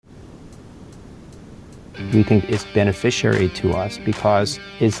we think it's beneficiary to us because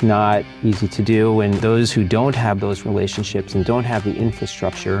it's not easy to do, and those who don't have those relationships and don't have the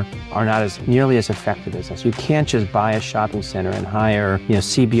infrastructure are not as nearly as effective as us. You can't just buy a shopping center and hire,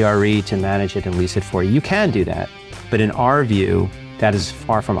 CBRE to manage it and lease it for you. You can do that, but in our view, that is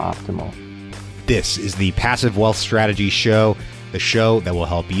far from optimal. This is the Passive Wealth Strategy Show, the show that will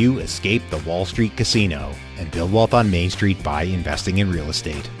help you escape the Wall Street casino and build wealth on Main Street by investing in real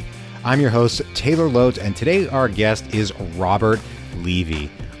estate. I'm your host, Taylor Lote, and today our guest is Robert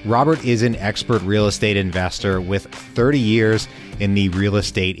Levy. Robert is an expert real estate investor with 30 years in the real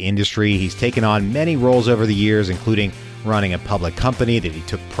estate industry. He's taken on many roles over the years, including running a public company that he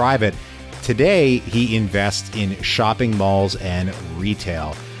took private. Today, he invests in shopping malls and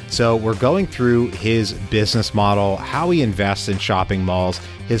retail. So we're going through his business model, how he invests in shopping malls,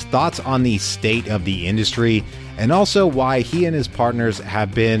 his thoughts on the state of the industry, and also why he and his partners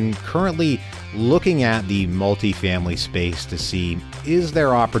have been currently looking at the multifamily space to see, is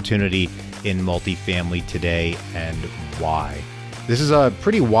there opportunity in multifamily today and why? This is a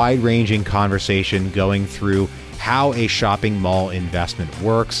pretty wide-ranging conversation going through how a shopping mall investment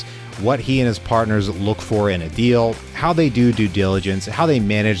works, what he and his partners look for in a deal, how they do due diligence, how they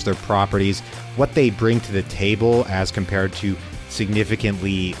manage their properties, what they bring to the table as compared to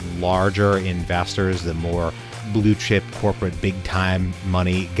significantly larger investors, the more blue chip corporate big time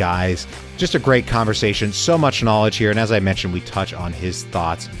money guys. Just a great conversation, so much knowledge here. And as I mentioned, we touch on his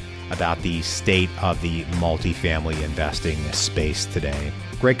thoughts about the state of the multifamily investing space today.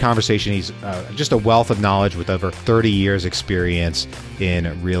 Great conversation. He's just a wealth of knowledge with over 30 years experience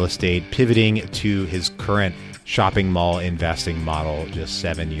in real estate, pivoting to his current shopping mall investing model just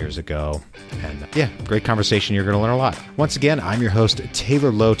 7 years ago. And yeah, great conversation. You're going to learn a lot. Once again, I'm your host,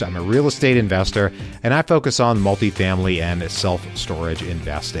 Taylor Lote. I'm a real estate investor, and I focus on multifamily and self-storage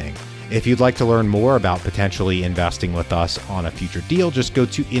investing. If you'd like to learn more about potentially investing with us on a future deal, just go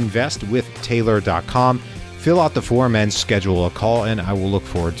to investwithtaylor.com, fill out the form, and schedule a call, and I will look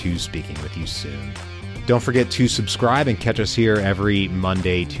forward to speaking with you soon. Don't forget to subscribe and catch us here every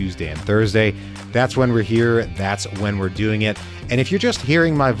Monday, Tuesday, and Thursday. That's when we're here. That's when we're doing it. And if you're just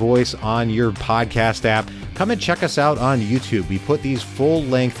hearing my voice on your podcast app, come and check us out on YouTube. We put these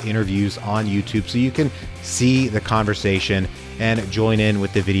full-length interviews on YouTube so you can see the conversation and join in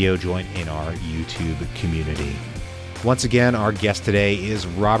with the video, join in our YouTube community. Once again, our guest today is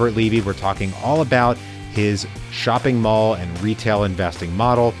Robert Levy. We're talking all about his shopping mall and retail investing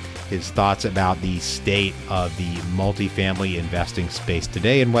model, his thoughts about the state of the multifamily investing space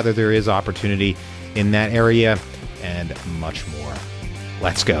today and whether there is opportunity in that area, and much more.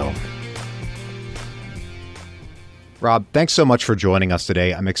 Let's go. Rob, thanks so much for joining us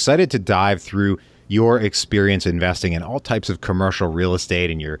today. I'm excited to dive through your experience investing in all types of commercial real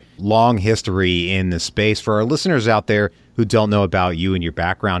estate and your long history in the space. For our listeners out there who don't know about you and your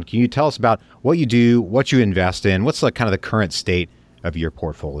background, can you tell us about what you do, what you invest in, what's the kind of the current state of your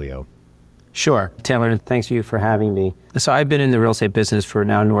portfolio? Sure. Taylor, thanks to you for having me. So I've been in the real estate business for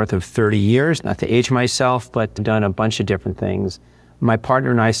now north of 30 years, not to age myself, but done a bunch of different things. My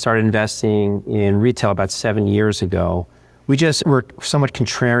partner and I started investing in retail about 7 years ago. We just were somewhat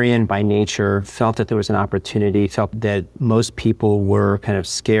contrarian by nature, felt that there was an opportunity, felt that most people were kind of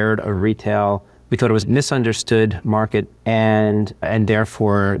scared of retail. We thought it was a misunderstood market, and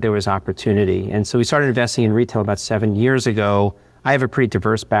therefore there was opportunity. And so we started investing in retail about 7 years ago. I have a pretty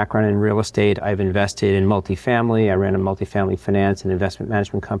diverse background in real estate. I've invested in multifamily. I ran a multifamily finance and investment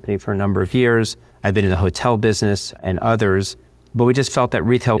management company for a number of years. I've been in the hotel business and others. But we just felt that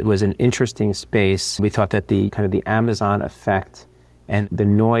retail was an interesting space. We thought that the kind of the Amazon effect and the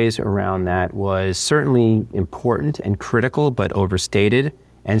noise around that was certainly important and critical, but overstated.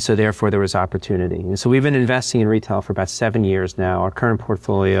 And so therefore there was opportunity. And so we've been investing in retail for about 7 years now. Our current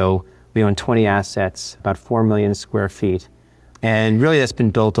portfolio, we own 20 assets, about 4 million square feet. And really that's been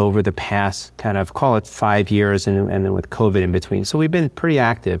built over the past kind of, call it 5 years, and then with COVID in between. So we've been pretty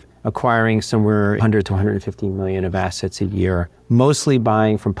active, acquiring somewhere 100 to 150 million of assets a year, mostly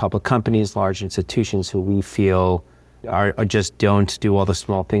buying from public companies, large institutions who we feel are just don't do all the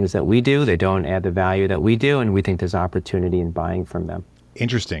small things that we do. They don't add the value that we do, and we think there's opportunity in buying from them.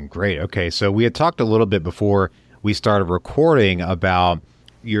 Interesting. Great. Okay. So we had talked a little bit before we started recording about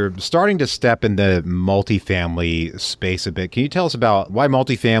you're starting to step in the multifamily space a bit. Can you tell us about why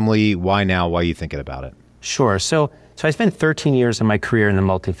multifamily, why now, why are you thinking about it? Sure. So I spent 13 years of my career in the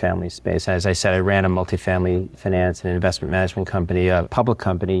multifamily space. As I said, I ran a multifamily finance and investment management company, a public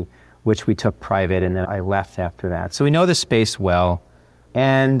company, which we took private, and then I left after that. So we know the space well.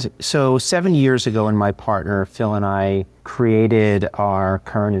 And so 7 years ago, when my partner Phil and I created our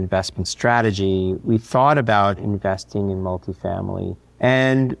current investment strategy, we thought about investing in multifamily.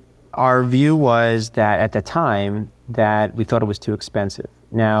 And our view was that at the time that we thought it was too expensive.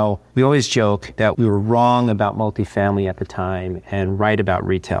 Now, we always joke that we were wrong about multifamily at the time and right about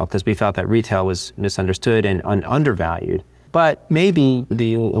retail because we felt that retail was misunderstood and undervalued. But maybe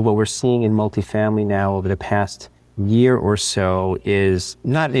what we're seeing in multifamily now over the past year or so is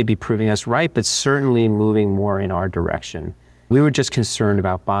not maybe proving us right, but certainly moving more in our direction. We were just concerned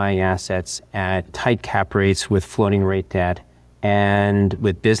about buying assets at tight cap rates with floating rate debt and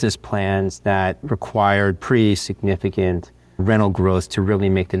with business plans that required pretty significant rental growth to really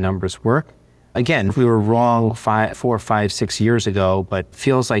make the numbers work. Again, we were wrong 4, 5, 6 years ago, but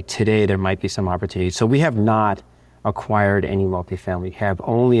feels like today there might be some opportunity. So we have not acquired any multifamily. We have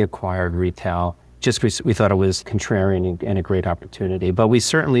only acquired retail, just because we thought it was contrarian and a great opportunity. But we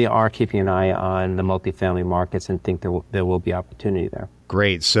certainly are keeping an eye on the multifamily markets and think there will be opportunity there.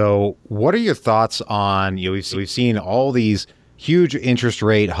 Great. So what are your thoughts on, we've seen all these huge interest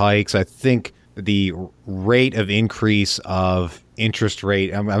rate hikes. I think the rate of increase of interest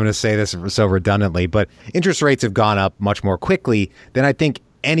rate, I'm going to say this so redundantly, but interest rates have gone up much more quickly than I think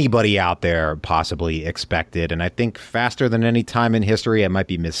anybody out there possibly expected. And I think faster than any time in history. I might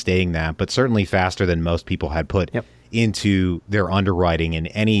be misstating that, but certainly faster than most people had put into their underwriting in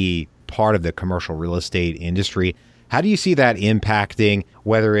any part of the commercial real estate industry. How do you see that impacting,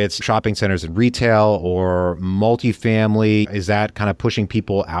 whether it's shopping centers and retail or multifamily? Is that kind of pushing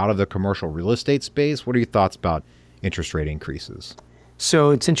people out of the commercial real estate space? What are your thoughts about interest rate increases?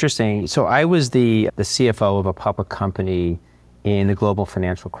 So it's interesting. So I was the CFO of a public company in the global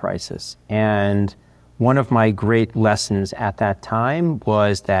financial crisis. And one of my great lessons at that time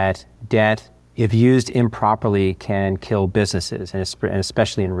was that debt, if used improperly, can kill businesses, and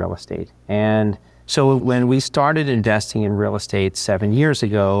especially in real estate. And so when we started investing in real estate 7 years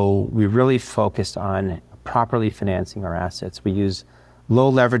ago, we really focused on properly financing our assets. We use low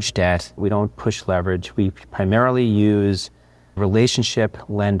leverage debt. We don't push leverage. We primarily use relationship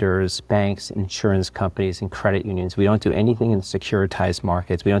lenders, banks, insurance companies, and credit unions. We don't do anything in the securitized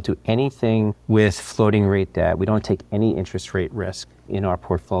markets. We don't do anything with floating rate debt. We don't take any interest rate risk in our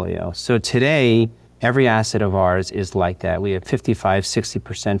portfolio. So today, every asset of ours is like that. We have 55,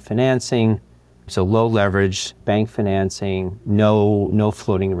 60% financing. So low leverage, bank financing, no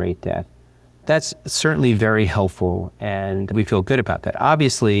floating rate debt. That's certainly very helpful, and we feel good about that.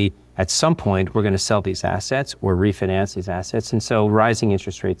 Obviously, at some point, we're going to sell these assets or refinance these assets, and so rising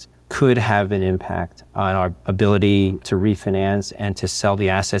interest rates could have an impact on our ability to refinance and to sell the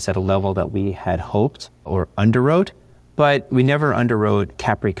assets at a level that we had hoped or underwrote. But we never underwrote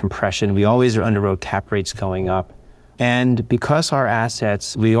cap rate compression. We always underwrote cap rates going up. And because our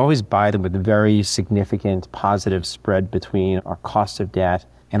assets, we always buy them with a very significant positive spread between our cost of debt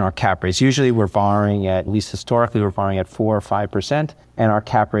and our cap rates. Usually we're borrowing at least historically, we're borrowing at 4 or 5%, and our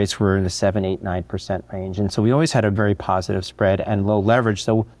cap rates were in the 7, 8, 9% range. And so we always had a very positive spread and low leverage.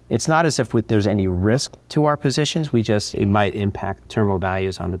 So it's not as if there's any risk to our positions. It might impact terminal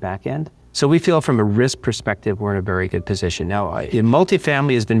values on the back end. So we feel from a risk perspective, we're in a very good position. Now, in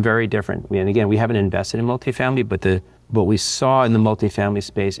multifamily has been very different. And again, we haven't invested in multifamily, but what we saw in the multifamily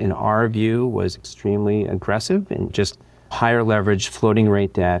space, in our view, was extremely aggressive and just higher leverage, floating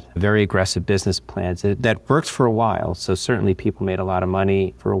rate debt, very aggressive business plans. That worked for a while. So certainly people made a lot of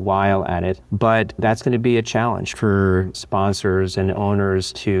money for a while at it, but that's going to be a challenge for sponsors and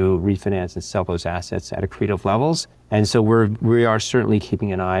owners to refinance and sell those assets at accretive levels. And so we are certainly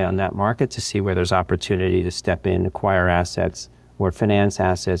keeping an eye on that market to see where there's opportunity to step in, acquire assets or finance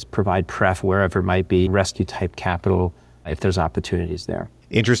assets, provide pref wherever it might be, rescue type capital if there's opportunities there.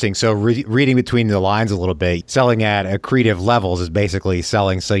 Interesting. So reading between the lines a little bit, selling at accretive levels is basically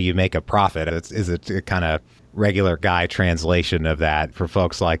selling so you make a profit. Is a kind of regular guy translation of that for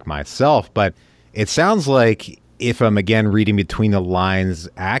folks like myself. But it sounds like, if I'm again reading between the lines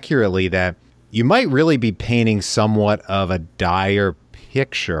accurately, that you might really be painting somewhat of a dire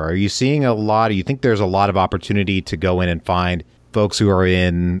picture. Are you seeing you think there's a lot of opportunity to go in and find folks who are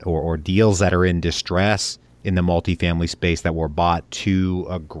in or deals that are in distress in the multifamily space that were bought too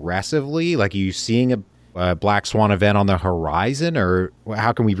aggressively? Like, are you seeing a black swan event on the horizon, or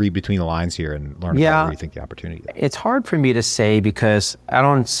how can we read between the lines here and learn about where you think the opportunity is? It's hard for me to say because I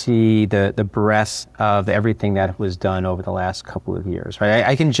don't see the breadth of everything that was done over the last couple of years, right?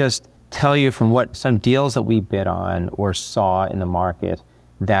 I can just tell you from what some deals that we bid on or saw in the market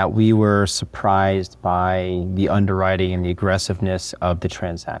that we were surprised by the underwriting and the aggressiveness of the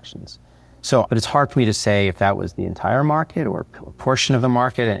transactions. But it's hard for me to say if that was the entire market or a portion of the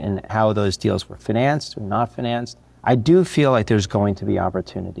market and how those deals were financed or not financed. I do feel like there's going to be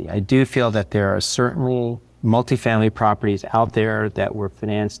opportunity. I do feel that there are certainly multifamily properties out there that were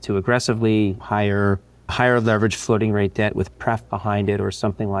financed to aggressively higher leverage floating rate debt with pref behind it or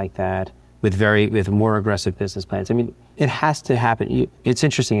something like that with more aggressive business plans. I mean, it has to happen. It's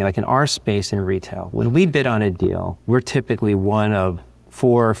interesting, like in our space in retail, when we bid on a deal, we're typically one of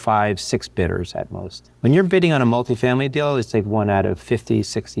 4, 5, 6 bidders at most. When you're bidding on a multifamily deal, it's like 1 out of 50,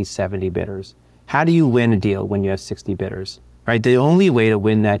 60, 70 bidders. How do you win a deal when you have 60 bidders? Right? The only way to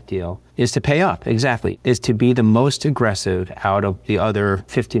win that deal is to pay up, exactly, is to be the most aggressive out of the other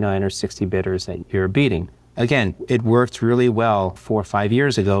 59 or 60 bidders that you're beating. Again, it worked really well 4 or 5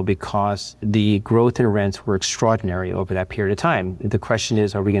 years ago because the growth in rents were extraordinary over that period of time. The question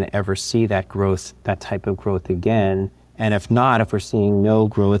is, are we going to ever see that growth, that type of growth again? And if not, if we're seeing no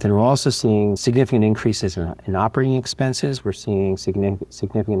growth, and we're also seeing significant increases in operating expenses, we're seeing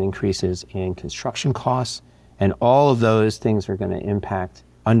significant increases in construction costs, and all of those things are going to impact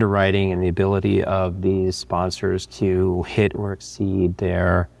underwriting and the ability of these sponsors to hit or exceed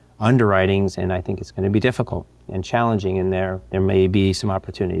their underwritings, and I think it's going to be difficult and challenging, and there may be some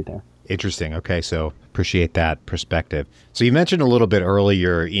opportunity there. Interesting. Okay, so appreciate that perspective. So you mentioned a little bit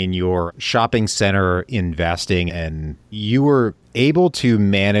earlier in your shopping center investing, and you were able to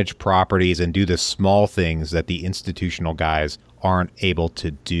manage properties and do the small things that the institutional guys aren't able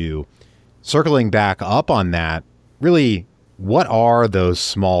to do. Circling back up on that, really, what are those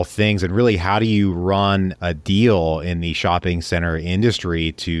small things, and really how do you run a deal in the shopping center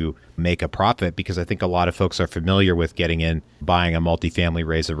industry to make a profit? Because I think a lot of folks are familiar with getting in, buying a multifamily,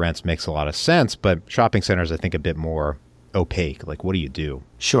 raise the rents makes a lot of sense, but shopping centers, I think, a bit more opaque. Like, what do you do?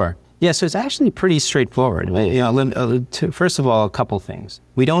 Sure. Yeah, so it's actually pretty straightforward. First of all, a couple things.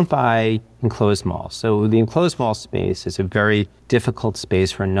 We don't buy enclosed malls. So the enclosed mall space is a very difficult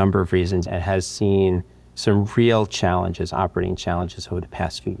space for a number of reasons and has seen some real challenges, operating challenges over the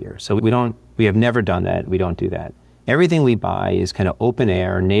past few years. So we have never done that. We don't do that. Everything we buy is kind of open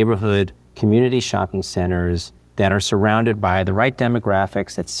air, neighborhood, community shopping centers that are surrounded by the right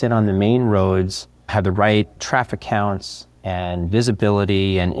demographics, that sit on the main roads, have the right traffic counts and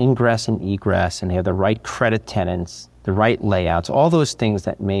visibility and ingress and egress, and they have the right credit tenants, the right layouts, all those things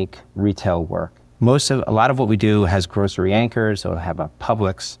that make retail work. A lot of what we do has grocery anchors, so it'll have a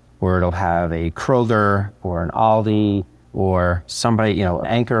Publix, or it'll have a Kroger or an Aldi or somebody,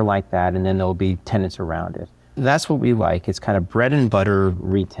 anchor like that, and then there'll be tenants around it. That's what we like. It's kind of bread and butter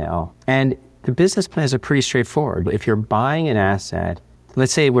retail. And the business plans are pretty straightforward. If you're buying an asset,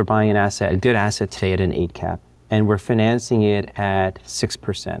 let's say we're buying a good asset today at an 8 cap, and we're financing it at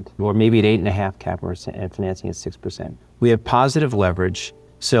 6%, or maybe at 8.5 cap, we're financing at 6%. We have positive leverage.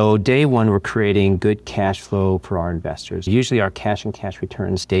 So day one, we're creating good cash flow for our investors. Usually our cash and cash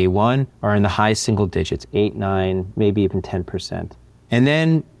returns day one are in the high single digits, 8, 9, maybe even 10%. And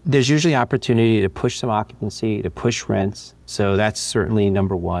then there's usually opportunity to push some occupancy, to push rents. So that's certainly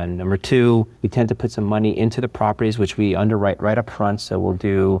number one. Number two, we tend to put some money into the properties, which we underwrite right up front. So we'll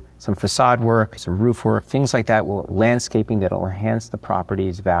do some facade work, some roof work, things like that, landscaping that'll enhance the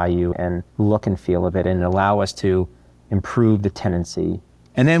property's value and look and feel of it and allow us to improve the tenancy.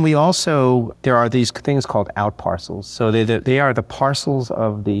 And then there are these things called out parcels. So they are the parcels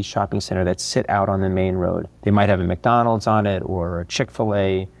of the shopping center that sit out on the main road. They might have a McDonald's on it or a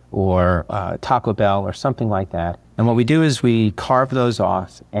Chick-fil-A or Taco Bell or something like that. And what we do is we carve those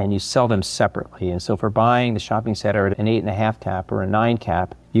off and you sell them separately. And so if we're buying the shopping center at an 8.5 cap or a 9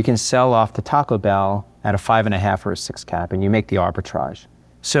 cap, you can sell off the Taco Bell at a 5.5 or a 6 cap and you make the arbitrage.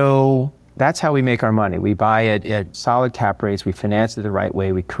 So that's how we make our money. We buy it at solid cap rates, we finance it the right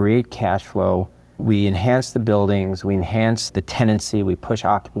way, we create cash flow, we enhance the buildings, we enhance the tenancy, we push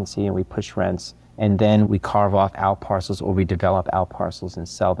occupancy and we push rents, and then we carve off out parcels or we develop out parcels and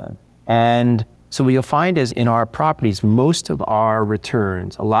sell them. And so what you'll find is in our properties, most of our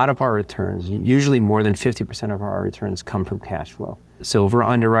returns, a lot of our returns, usually more than 50% of our returns come from cash flow. So if we're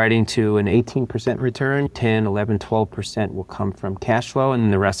underwriting to an 18% return, 10, 11, 12% will come from cash flow, and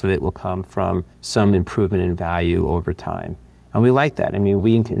then the rest of it will come from some improvement in value over time. And we like that. I mean,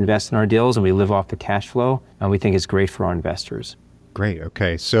 we invest in our deals and we live off the cash flow, and we think it's great for our investors. Great.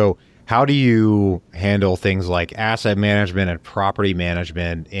 Okay. So how do you handle things like asset management and property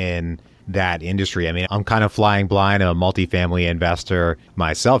management in that industry? I mean, I'm kind of flying blind, a multifamily investor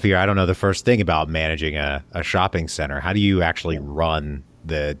myself here. I don't know the first thing about managing a shopping center. How do you actually run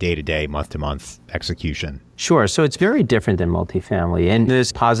the day-to-day, month-to-month execution? Sure. So it's very different than multifamily, and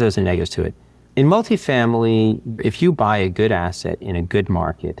there's positives and negatives to it. In multifamily, if you buy a good asset in a good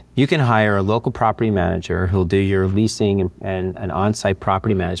market, you can hire a local property manager who'll do your leasing and on-site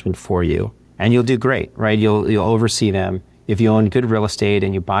property management for you, and you'll do great, right? You'll oversee them. If you own good real estate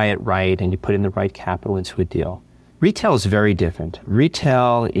and you buy it right and you put in the right capital into a deal. Retail is very different.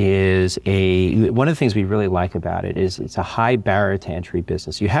 Retail is one of the things we really like about it is it's a high barrier to entry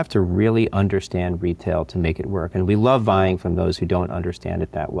business. You have to really understand retail to make it work. And we love buying from those who don't understand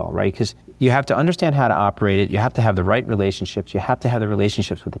it that well, right? Because you have to understand how to operate it. You have to have the right relationships. You have to have the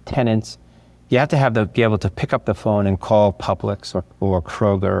relationships with the tenants. You have to be able to pick up the phone and call Publix or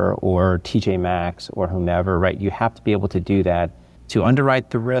Kroger or TJ Maxx or whomever, right? You have to be able to do that to underwrite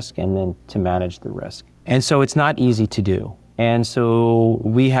the risk and then to manage the risk. And so it's not easy to do. And so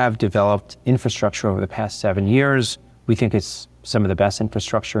we have developed infrastructure over the past 7 years. We think it's some of the best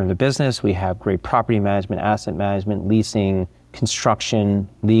infrastructure in the business. We have great property management, asset management, leasing, construction,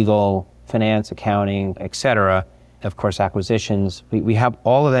 legal, finance, accounting, et cetera. Of course, acquisitions. We have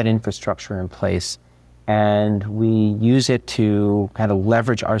all of that infrastructure in place, and we use it to kind of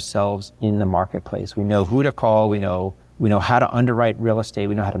leverage ourselves in the marketplace. We know who to call. We know how to underwrite real estate.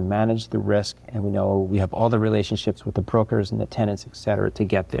 We know how to manage the risk, and we have all the relationships with the brokers and the tenants, et cetera, to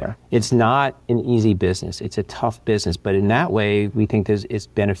get there. It's not an easy business. It's a tough business, but in that way, we think it's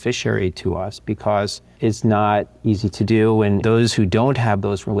beneficiary to us because it's not easy to do, and those who don't have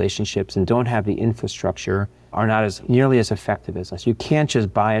those relationships and don't have the infrastructure are not nearly as effective as us. You can't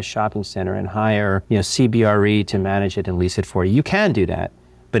just buy a shopping center and hire, CBRE to manage it and lease it for you. You can do that,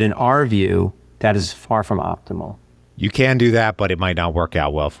 but in our view, that is far from optimal. You can do that, but it might not work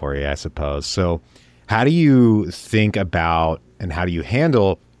out well for you, I suppose. So how do you think about and how do you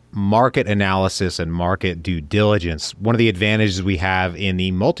handle market analysis and market due diligence? One of the advantages we have in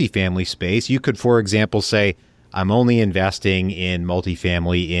the multifamily space, you could, for example, say, I'm only investing in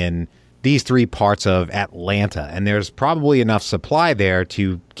multifamily in these 3 parts of Atlanta, and there's probably enough supply there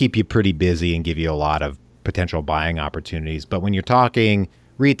to keep you pretty busy and give you a lot of potential buying opportunities. But when you're talking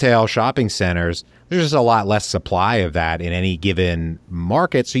retail shopping centers, there's just a lot less supply of that in any given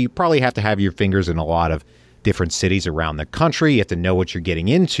market. So you probably have to have your fingers in a lot of different cities around the country. You have to know what you're getting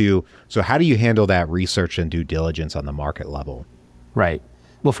into. So how do you handle that research and due diligence on the market level? Right.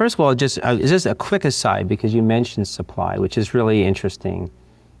 Well, first of all, just a quick aside, because you mentioned supply, which is really interesting.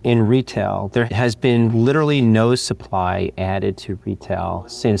 In retail, there has been literally no supply added to retail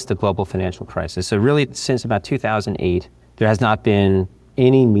since the global financial crisis. So really, since about 2008, there has not been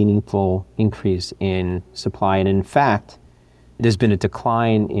any meaningful increase in supply. And in fact, there's been a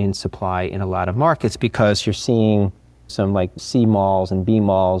decline in supply in a lot of markets because you're seeing some like C malls and B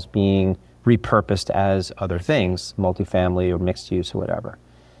malls being repurposed as other things, multifamily or mixed use or whatever.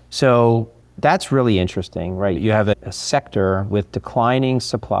 So that's really interesting, right? You have a sector with declining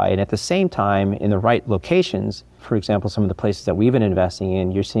supply, and at the same time, in the right locations, for example, some of the places that we've been investing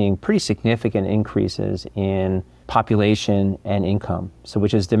in, you're seeing pretty significant increases in population and income, so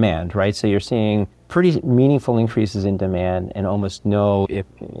which is demand, right? So you're seeing pretty meaningful increases in demand and almost no, if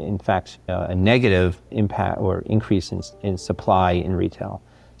in fact, a negative impact or increase in supply in retail.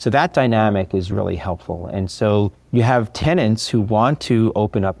 So that dynamic is really helpful. And so you have tenants who want to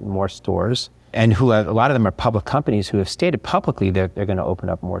open up more stores and a lot of them are public companies who have stated publicly they're going to open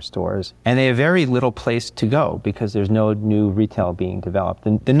up more stores. And they have very little place to go because there's no new retail being developed.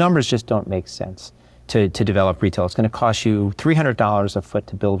 And the numbers just don't make sense to develop retail. It's going to cost you $300 a foot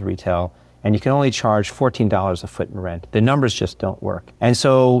to build retail, and you can only charge $14 a foot in rent. The numbers just don't work. And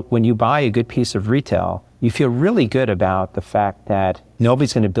so when you buy a good piece of retail, you feel really good about the fact that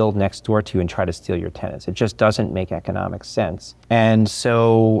nobody's going to build next door to you and try to steal your tenants. It just doesn't make economic sense. And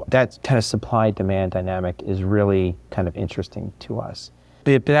so that kind of supply-demand dynamic is really kind of interesting to us.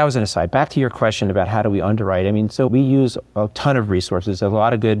 But that was an aside. Back to your question about how do we underwrite. I mean, so we use a ton of resources. There's a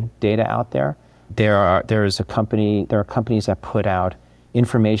lot of good data out there. There are companies that put out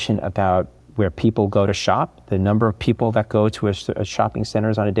information about where people go to shop, the number of people that go to a shopping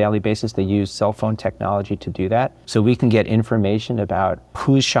centers on a daily basis. They use cell phone technology to do that. So we can get information about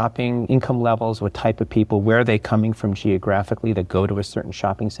who's shopping, income levels, what type of people, where are they coming from geographically that go to a certain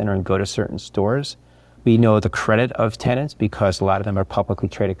shopping center and go to certain stores. We know the credit of tenants because a lot of them are publicly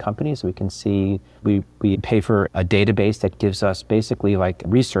traded companies. We can see, we pay for a database that gives us basically like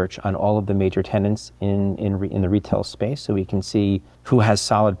research on all of the major tenants in the retail space. So we can see who has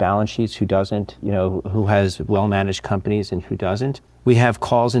solid balance sheets, who doesn't, who has well-managed companies and who doesn't. We have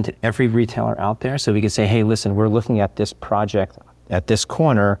calls into every retailer out there. So we can say, hey, listen, we're looking at this project at this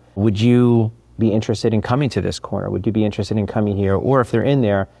corner. Would you be interested in coming to this corner? Would you be interested in coming here? Or if they're in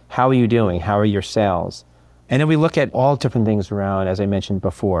there, how are you doing? How are your sales? And then we look at all different things around, as I mentioned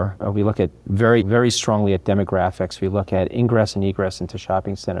before. We look at very, very strongly at demographics. We look at ingress and egress into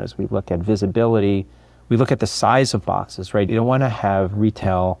shopping centers. We look at visibility. We look at the size of boxes, right? You don't want to have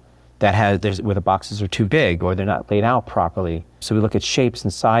retail where the boxes are too big or they're not laid out properly. So we look at shapes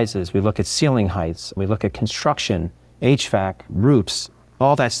and sizes. We look at ceiling heights. We look at construction, HVAC, roofs,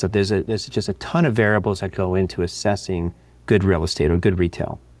 all that stuff. There's just a ton of variables that go into assessing good real estate or good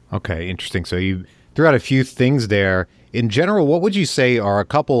retail. Okay, interesting. So you threw out a few things there. In general, what would you say are a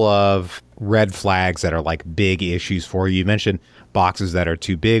couple of red flags that are like big issues for you? You mentioned boxes that are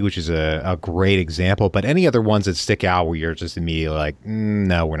too big, which is a great example, but any other ones that stick out where you're just immediately like,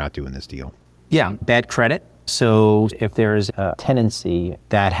 no, we're not doing this deal? Yeah, bad credit. So if there's a tenancy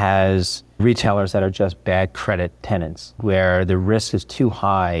that has retailers that are just bad credit tenants, where the risk is too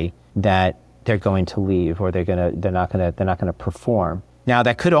high that they're going to leave or they're not gonna perform. Now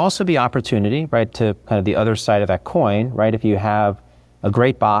that could also be opportunity, right, to kind of the other side of that coin, right? If you have a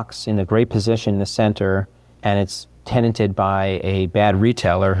great box in a great position in the center and it's tenanted by a bad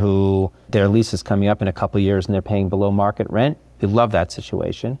retailer who their lease is coming up in a couple of years and they're paying below market rent, you love that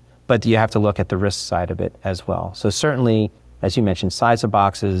situation. But you have to look at the risk side of it as well. So certainly, as you mentioned, size of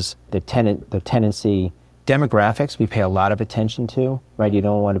boxes, the tenancy, demographics, we pay a lot of attention to, right? You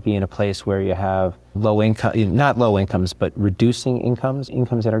don't want to be in a place where you have low income, not low incomes, but reducing incomes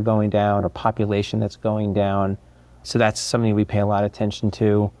that are going down or population that's going down. So that's something we pay a lot of attention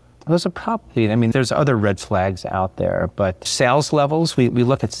to. Those are probably, there's other red flags out there, but sales levels, we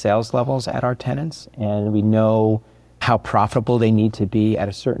look at sales levels at our tenants and we know how profitable they need to be at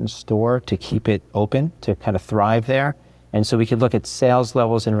a certain store to keep it open, to kind of thrive there. And so we could look at sales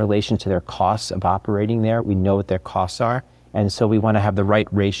levels in relation to their costs of operating there. We know what their costs are. And so we want to have the right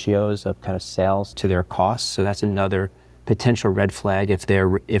ratios of kind of sales to their costs. So that's another potential red flag if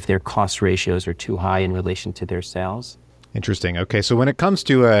their cost ratios are too high in relation to their sales. Interesting. Okay, so when it comes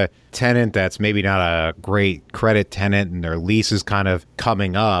to a tenant that's maybe not a great credit tenant and their lease is kind of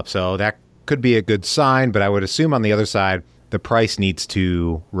coming up, so that could be a good sign, but I would assume on the other side, the price needs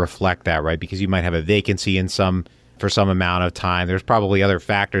to reflect that, right? Because you might have a vacancy for some amount of time. There's probably other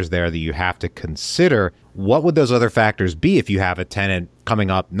factors there that you have to consider. What would those other factors be if you have a tenant coming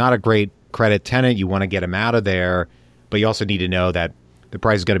up, not a great credit tenant, you want to get them out of there, but you also need to know that the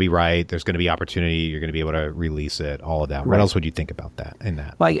price is going to be right, there's going to be opportunity, you're going to be able to release it, all of that. Right. What else would you think about that in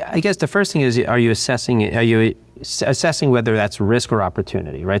that? Well, I guess the first thing is, are you assessing whether that's risk or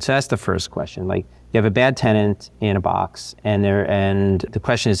opportunity, right? So that's the first question. Like, you have a bad tenant in a box, and the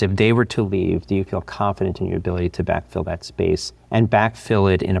question is, if they were to leave, do you feel confident in your ability to backfill that space and backfill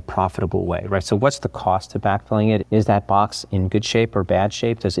it in a profitable way, right? So what's the cost to backfilling it? Is that box in good shape or bad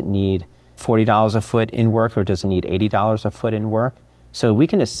shape? Does it need $40 a foot in work, or does it need $80 a foot in work? So we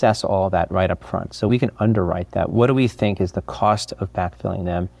can assess all that right up front. So we can underwrite that. What do we think is the cost of backfilling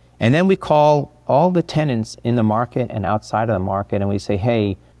them? And then we call all the tenants in the market and outside of the market, and we say,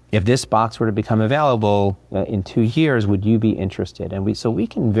 hey, if this box were to become available in 2 years, would you be interested? And so we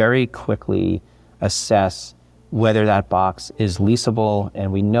can very quickly assess whether that box is leasable,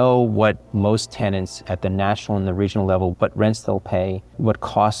 and we know what most tenants at the national and the regional level, what rents they'll pay, what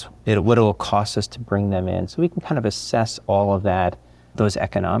it will cost us to bring them in. So we can kind of assess all of that, those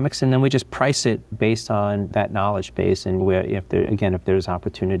economics, and then we just price it based on that knowledge base and if there's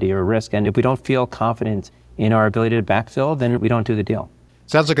opportunity or risk. And if we don't feel confident in our ability to backfill, then we don't do the deal.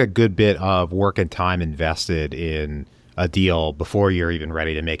 Sounds like a good bit of work and time invested in a deal before you're even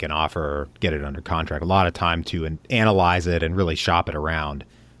ready to make an offer or get it under contract. A lot of time to analyze it and really shop it around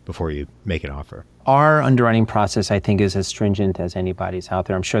before you make an offer. Our underwriting process, I think, is as stringent as anybody's out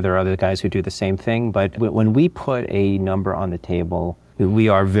there. I'm sure there are other guys who do the same thing, but when we put a number on the table, we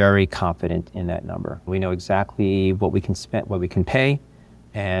are very confident in that number. We know exactly what we can spend, what we can pay,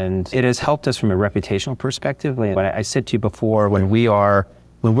 and it has helped us from a reputational perspective. Like I said to you before, when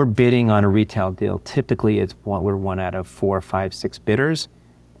we're bidding on a retail deal, typically we're 1 out of 4, 5, 6 bidders.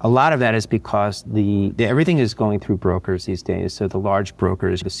 A lot of that is because everything is going through brokers these days. So the large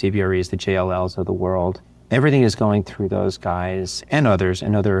brokers, the CBREs, the JLLs of the world, everything is going through those guys and others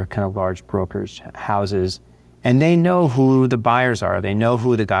and other kind of large brokers, houses. And they know who the buyers are. They know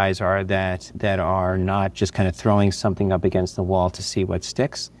who the guys are that are not just kind of throwing something up against the wall to see what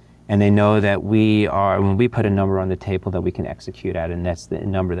sticks. And they know that when we put a number on the table, that we can execute at, and that's the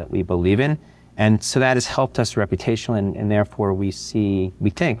number that we believe in. And so that has helped us reputationally, and therefore we see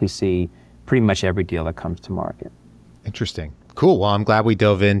pretty much every deal that comes to market. Interesting. Cool. Well, I'm glad we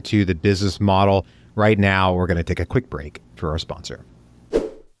dove into the business model. Right now, we're going to take a quick break for our sponsor.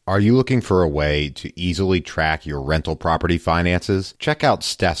 Are you looking for a way to easily track your rental property finances? Check out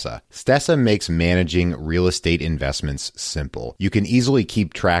Stessa. Stessa makes managing real estate investments simple. You can easily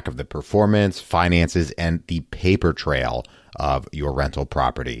keep track of the performance, finances, and the paper trail of your rental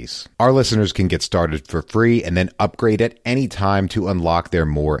properties. Our listeners can get started for free and then upgrade at any time to unlock their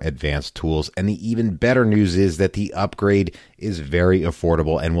more advanced tools. And the even better news is that the upgrade is very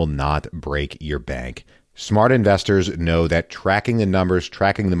affordable and will not break your bank. Smart investors know that tracking the numbers,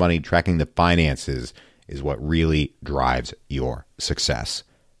 tracking the money, tracking the finances is what really drives your success.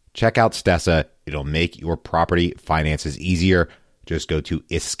 Check out Stessa. It'll make your property finances easier. Just go to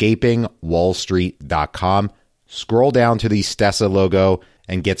escapingwallstreet.com, scroll down to the Stessa logo,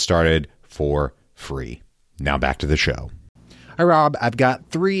 and get started for free. Now back to the show. Hi, Rob. I've got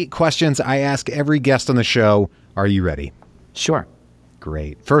 3 questions I ask every guest on the show. Are you ready? Sure.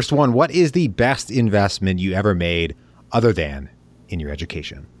 Great. First one, what is the best investment you ever made other than in your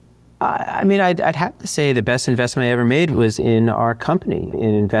education? I'd have to say the best investment I ever made was in our company,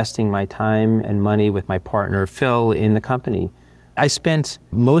 in investing my time and money with my partner, Phil, in the company. I spent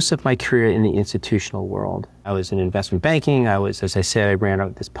most of my career in the institutional world. I was in investment banking. As I said, I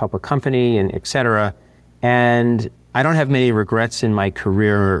ran this public company and et cetera. And I don't have many regrets in my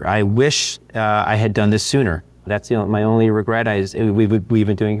career. I wish I had done this sooner. That's my only regret. We've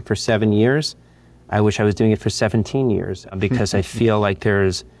been doing it for 7 years. I wish I was doing it for 17 years because I feel like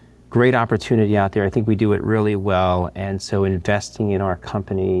there's great opportunity out there. I think we do it really well. And so investing in our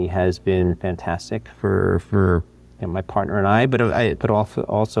company has been fantastic for my partner and I, but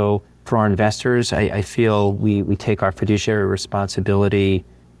also for our investors. I feel we take our fiduciary responsibility.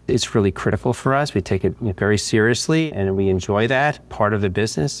 It's really critical for us. We take it very seriously, and we enjoy that part of the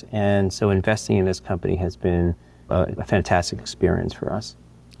business. And so investing in this company has been a fantastic experience for us.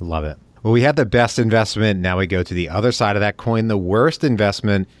 Love it. Well, we had the best investment. Now we go to the other side of that coin, the worst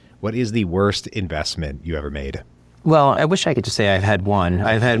investment. What is the worst investment you ever made? Well, I wish I could just say I've had one.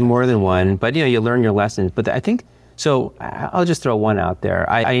 I've had more than one, but you learn your lessons. But I think, so I'll just throw one out there.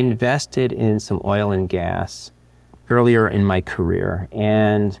 I invested in some oil and gas earlier in my career,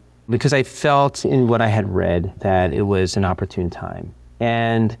 and because I felt in what I had read that it was an opportune time.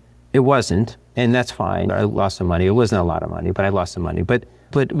 And it wasn't, and that's fine. I lost some money. It wasn't a lot of money, but I lost some money. But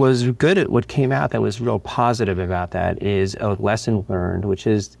was good at what came out that was real positive about that is a lesson learned, which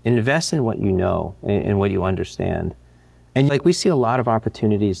is invest in what you know and what you understand. And we see a lot of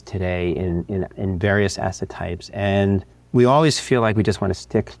opportunities today in various asset types, and we always feel like we just want to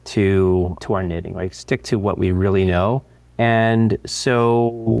stick to our knitting, stick to what we really know. And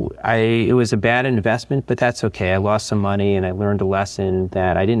so it was a bad investment, but that's okay. I lost some money and I learned a lesson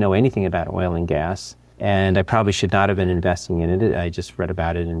that I didn't know anything about oil and gas, and I probably should not have been investing in it. I just read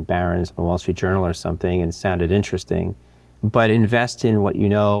about it in Barron's, the Wall Street Journal or something, and it sounded interesting. But invest in what you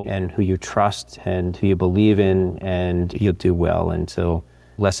know and who you trust and who you believe in, and you'll do well. And so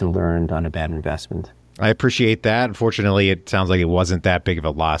lesson learned on a bad investment. I appreciate that. Unfortunately, it sounds like it wasn't that big of a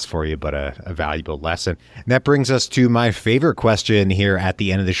loss for you, but a valuable lesson. And that brings us to my favorite question here at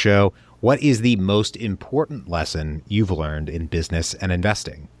the end of the show. What is the most important lesson you've learned in business and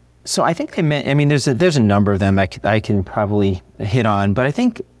investing? So I think there's a number of them I can probably hit on, but I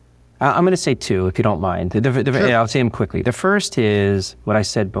think I'm going to say 2, if you don't mind. Sure. I'll say them quickly. The first is what I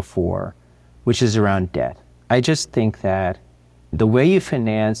said before, which is around debt. I just think that the way you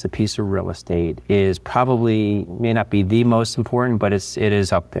finance a piece of real estate is probably, may not be the most important, but it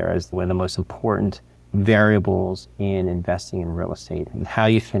is up there as one of the most important variables in investing in real estate, and how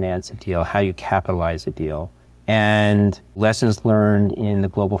you finance a deal, how you capitalize a deal. And lessons learned in the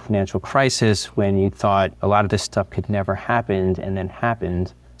global financial crisis, when you thought a lot of this stuff could never happen and then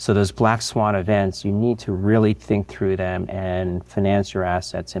happened. So those black swan events, you need to really think through them and finance your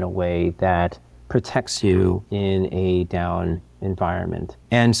assets in a way that protects you in a down environment.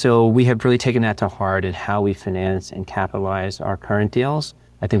 And so we have really taken that to heart in how we finance and capitalize our current deals.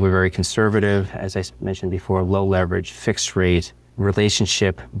 I think we're very conservative, as I mentioned before, low leverage, fixed rate,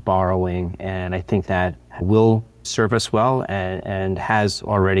 relationship borrowing, and I think that will serve us well and has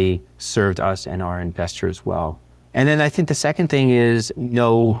already served us and our investors well. And then I think the second thing is,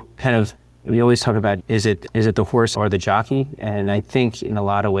 we always talk about, is it the horse or the jockey? And I think in a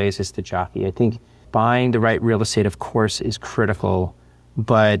lot of ways it's the jockey. I think buying the right real estate, of course, is critical,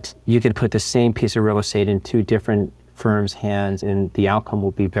 but you can put the same piece of real estate in 2 different firms' hands and the outcome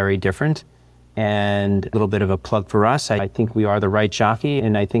will be very different. And a little bit of a plug for us, I think we are the right jockey,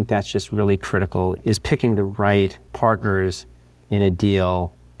 and I think that's just really critical, is picking the right partners in a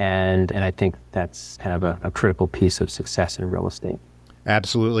deal, and I think that's kind of a critical piece of success in real estate.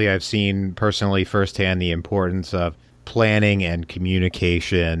 Absolutely. I've seen personally firsthand the importance of planning and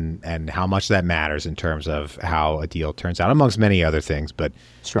communication and how much that matters in terms of how a deal turns out, amongst many other things. But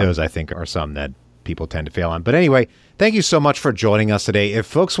those, I think, are some that people tend to fail on. But anyway, thank you so much for joining us today. If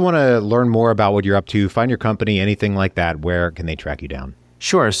folks want to learn more about what you're up to, find your company, anything like that, where can they track you down?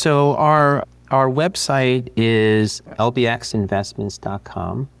 Sure. So our website is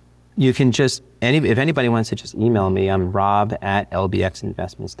lbxinvestments.com. You can just, if anybody wants to just email me, I'm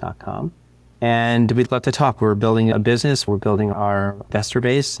rob@lbxinvestments.com. And we'd love to talk. We're building a business. We're building our investor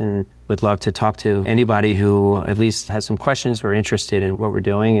base, and we'd love to talk to anybody who at least has some questions or interested in what we're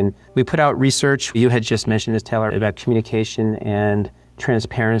doing. And we put out research. You had just mentioned this, Taylor, about communication and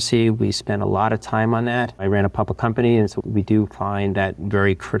transparency. We spend a lot of time on that. I ran a public company, and so we do find that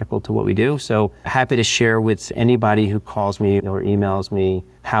very critical to what we do. So happy to share with anybody who calls me or emails me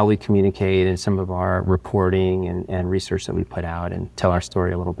how we communicate and some of our reporting and research that we put out, and tell our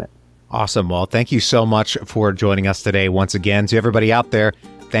story a little bit. Awesome. Well, thank you so much for joining us today. Once again, to everybody out there,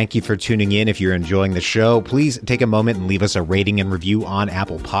 thank you for tuning in. If you're enjoying the show, please take a moment and leave us a rating and review on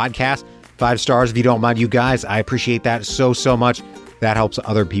Apple Podcasts. 5 stars if you don't mind, you guys. I appreciate that so much. That helps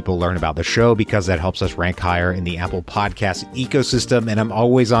other people learn about the show because that helps us rank higher in the Apple Podcast ecosystem. And I'm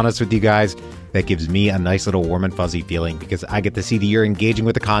always honest with you guys. That gives me a nice little warm and fuzzy feeling because I get to see that you're engaging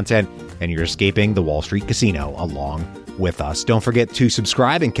with the content and you're escaping the Wall Street casino along with us. Don't forget to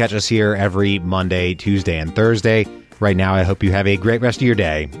subscribe and catch us here every Monday, Tuesday, and Thursday. Right now, I hope you have a great rest of your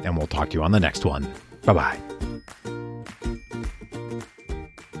day, and we'll talk to you on the next one. Bye-bye.